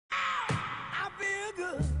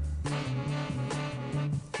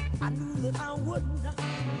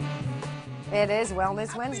It is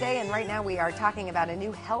Wellness Wednesday, and right now we are talking about a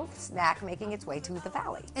new health snack making its way to the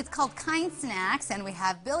Valley. It's called Kind Snacks, and we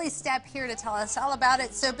have Billy Stepp here to tell us all about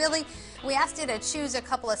it. So, Billy, we asked you to choose a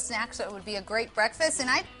couple of snacks that would be a great breakfast, and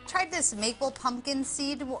I tried this maple pumpkin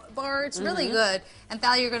seed bar. It's really good. And,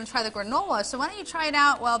 Thal, you're going to try the granola, so why don't you try it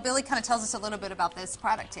out while Billy kind of tells us a little bit about this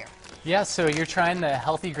product here. Yeah, so you're trying the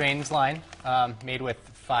Healthy Grains line, made with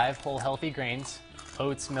 5 whole healthy grains: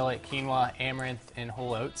 oats, millet, quinoa, amaranth, and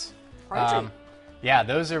whole oats. Yeah,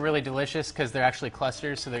 those are really delicious because they're actually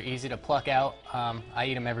clusters, so they're easy to pluck out. I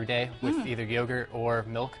eat them every day with either yogurt or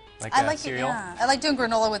milk, like cereal. I like doing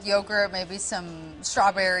granola with yogurt, maybe some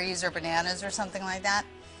strawberries or bananas or something like that.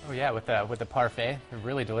 Oh yeah, with the parfait, they're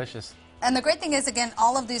really delicious. And the great thing is, again,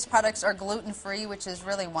 all of these products are gluten-free, which is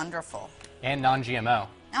really wonderful. And non-GMO.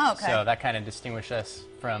 Oh, okay. So that kind of distinguishes us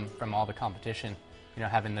from all the competition. You know,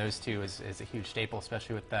 having those two is a huge staple,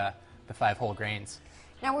 especially with the 5 whole grains.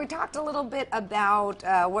 Now, we talked a little bit about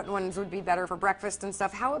what ones would be better for breakfast and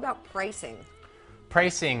stuff. How about pricing?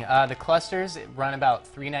 Pricing, the clusters run about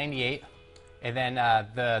 $3.98, and then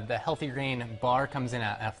the Healthy Grain bar comes in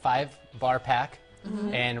a 5-bar pack,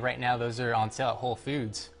 and right now those are on sale at Whole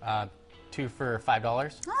Foods. 2 for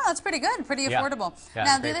 $5. Oh, that's pretty good, pretty affordable. Yeah,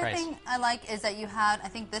 now, the great other price. thing I like is that you had, I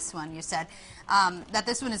think this one you said, that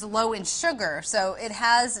this one is low in sugar. So it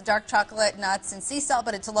has dark chocolate, nuts, and sea salt,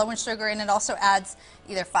 but it's low in sugar, and it also adds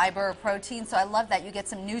either fiber or protein. So I love that you get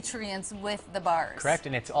some nutrients with the bars. Correct,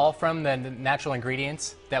 and it's all from the natural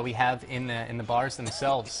ingredients that we have in the bars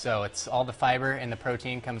themselves. So it's all the fiber and the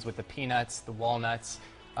protein comes with the peanuts, the walnuts,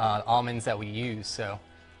 almonds that we use. So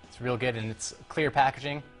it's real good, and it's clear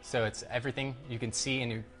packaging, so it's everything you can see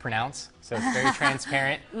and you pronounce. So it's very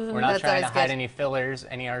transparent. We're not trying to hide any fillers,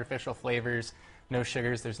 any artificial flavors, no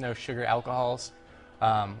sugars. There's no sugar alcohols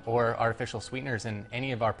or artificial sweeteners in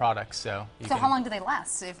any of our products. So how long do they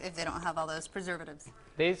last if they don't have all those preservatives?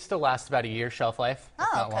 They still last about a year shelf life, if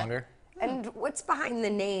not longer. And what's behind the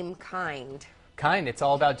name Kind? Kind, it's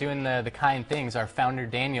all about doing the kind things. Our founder,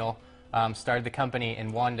 Daniel, started the company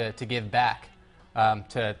and wanted to give back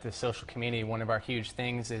to the social community. One of our huge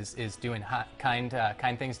things is doing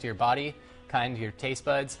kind things to your body, kind to your taste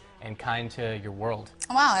buds, and kind to your world.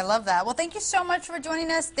 Wow, I love that. Well, thank you so much for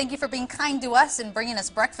joining us. Thank you for being kind to us and bringing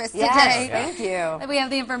us breakfast Yes, today. thank you. We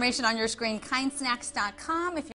have the information on your screen, kindsnacks.com.